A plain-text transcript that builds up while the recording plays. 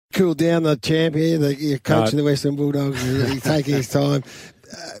cooled down, the champ here, the coach of the Western Bulldogs. He's taking his time.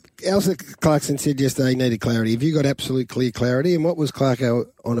 Elsa Clarkson said yesterday he needed clarity. Have you got absolute clear clarity? And what was Clarko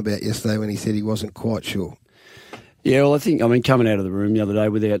on about yesterday when he said he wasn't quite sure? Yeah, well, coming out of the room the other day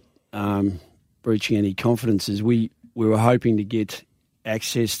without breaching any confidences, we were hoping to get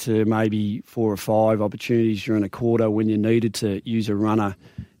access to maybe 4 or 5 opportunities during a quarter when you needed to use a runner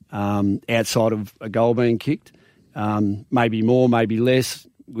outside of a goal being kicked. Maybe more, maybe less.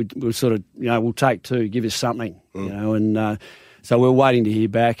 We'll sort of, we'll take 2, give us something, and so we're waiting to hear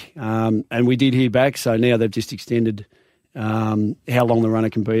back. And we did hear back, so now they've just extended how long the runner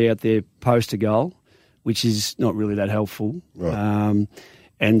can be out there post a goal, which is not really that helpful. Right.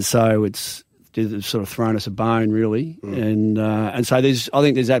 And so it's sort of thrown us a bone, really. And so I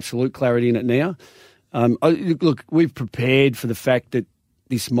think there's absolute clarity in it now. Look, we've prepared for the fact that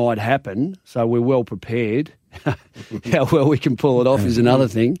this might happen, so we're well prepared. How well we can pull it off is another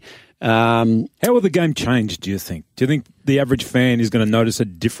thing. How will the game change, do you think? Do you think the average fan is going to notice a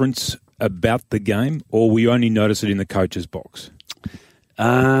difference about the game, or will you only notice it in the coach's box?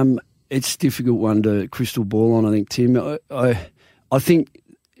 It's a difficult one to crystal ball on, I think, Tim. I think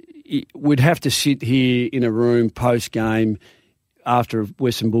we'd have to sit here in a room post-game after a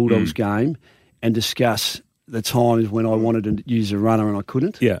Western Bulldogs game and discuss the times when I wanted to use a runner and I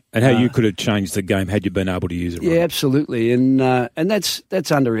couldn't. Yeah, and how you could have changed the game had you been able to use a runner. Yeah, absolutely, and that's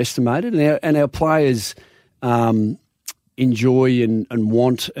underestimated, and our players enjoy and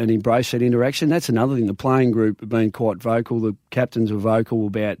want and embrace that interaction. That's another thing. The playing group have been quite vocal. The captains were vocal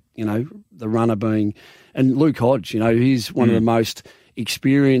about the runner being, and Luke Hodge. He's one of the most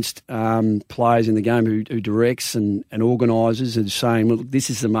experienced players in the game who directs and organises, and saying, look, this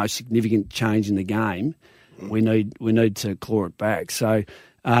is the most significant change in the game. We need to claw it back. So,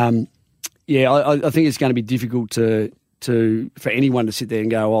 I think it's going to be difficult for anyone to sit there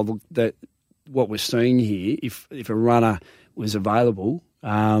and go, look, that what we're seeing here, if a runner was available,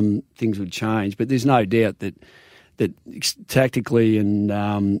 things would change. But there's no doubt that tactically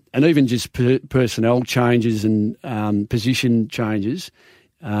and even just personnel changes and position changes,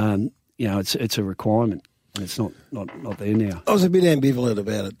 it's a requirement. And it's not there now. I was a bit ambivalent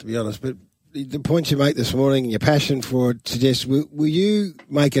about it, to be honest, but the points you make this morning and your passion for it suggests, will you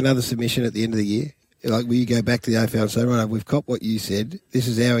make another submission at the end of the year? Like, will you go back to the AFL and say, right, we've got what you said. This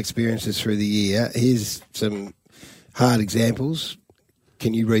is our experiences through the year. Here's some hard examples.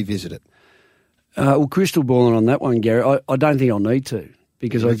 Can you revisit it? Well, crystal balling on that one, Gary, I don't think I'll need to,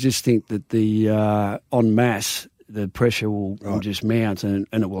 because I just think that the en masse, the pressure will just mount and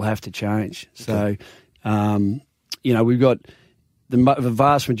it will have to change. Okay. So, we've got the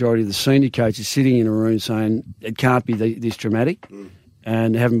vast majority of the senior coaches sitting in a room saying it can't be this dramatic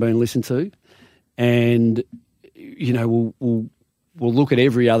and haven't been listened to. And, we'll look at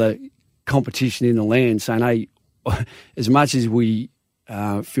every other competition in the land saying, hey, as much as we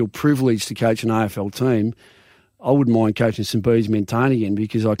feel privileged to coach an AFL team, I wouldn't mind coaching St Bede's Mentone again,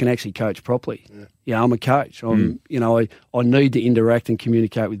 because I can actually coach properly. Yeah, I'm a coach. I need to interact and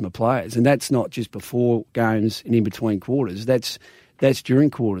communicate with my players, and that's not just before games and in between quarters. That's during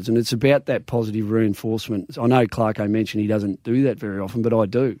quarters, and it's about that positive reinforcement. I know Clarko mentioned he doesn't do that very often, but I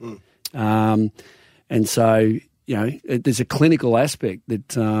do. And so, there's a clinical aspect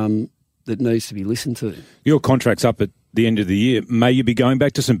that needs to be listened to. Your contract's up at the end of the year. May you be going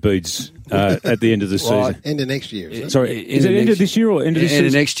back to St Bede's at the end of the season? End of next year, is it? Sorry, is it end of this year or end of this season? End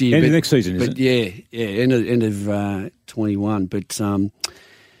of next year. End of next season, is it? End of 21.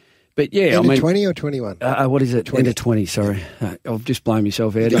 But yeah, end of 20 or 21? What is it? 20. End of 20, sorry. I've just blown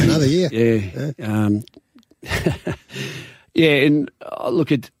myself out. Another year. Yeah. And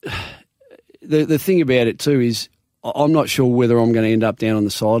look at the thing about it too is I'm not sure whether I'm going to end up down on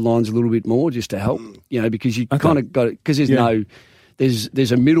the sidelines a little bit more just to help, because you kind of got it, because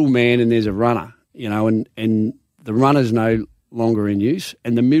there's a middleman and there's a runner, and the runner's no longer in use,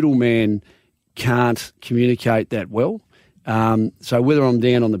 and the middleman can't communicate that well. So whether I'm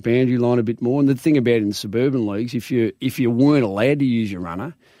down on the boundary line a bit more, and the thing about it in suburban leagues, if you weren't allowed to use your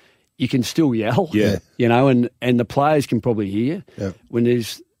runner, you can still yell, and the players can probably hear. Yeah. When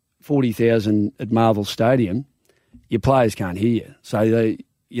there's 40,000 at Marvel Stadium, your players can't hear you. So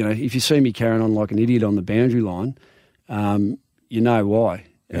if you see me carrying on like an idiot on the boundary line, you know why.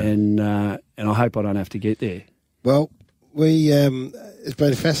 Yeah. And I hope I don't have to get there. Well, it's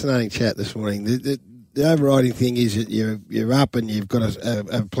been a fascinating chat this morning. the overriding thing is that you're up and you've got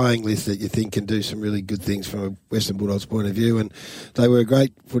a playing list that you think can do some really good things from a Western Bulldogs point of view. And they were a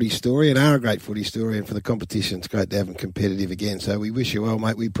great footy story and are a great footy story. And for the competition, it's great to have them competitive again. So we wish you well,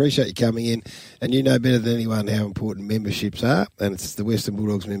 mate. We appreciate you coming in. And you know better than anyone how important memberships are. And it's the Western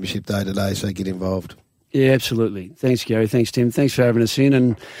Bulldogs membership day today, so get involved. Yeah, absolutely. Thanks, Gary. Thanks, Tim. Thanks for having us in.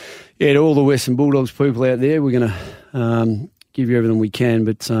 And to all the Western Bulldogs people out there, we're going to give you everything we can.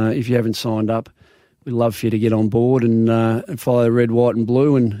 But if you haven't signed up, we'd love for you to get on board and follow the red, white and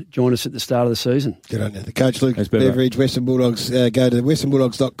blue and join us at the start of the season. Good on you. The Coach Luke Beveridge, Western Bulldogs. Go to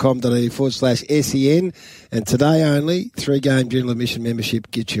westernbulldogs.com.au/SEN. And today only, 3-game general admission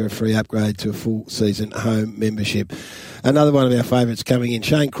membership gets you a free upgrade to a full season home membership. Another one of our favourites coming in,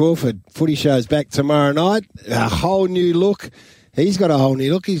 Shane Crawford. Footy show's back tomorrow night. A whole new look. He's got a whole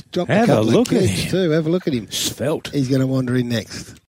new look. He's dropped a couple of kids too. Have a look at him. Svelte. He's going to wander in next.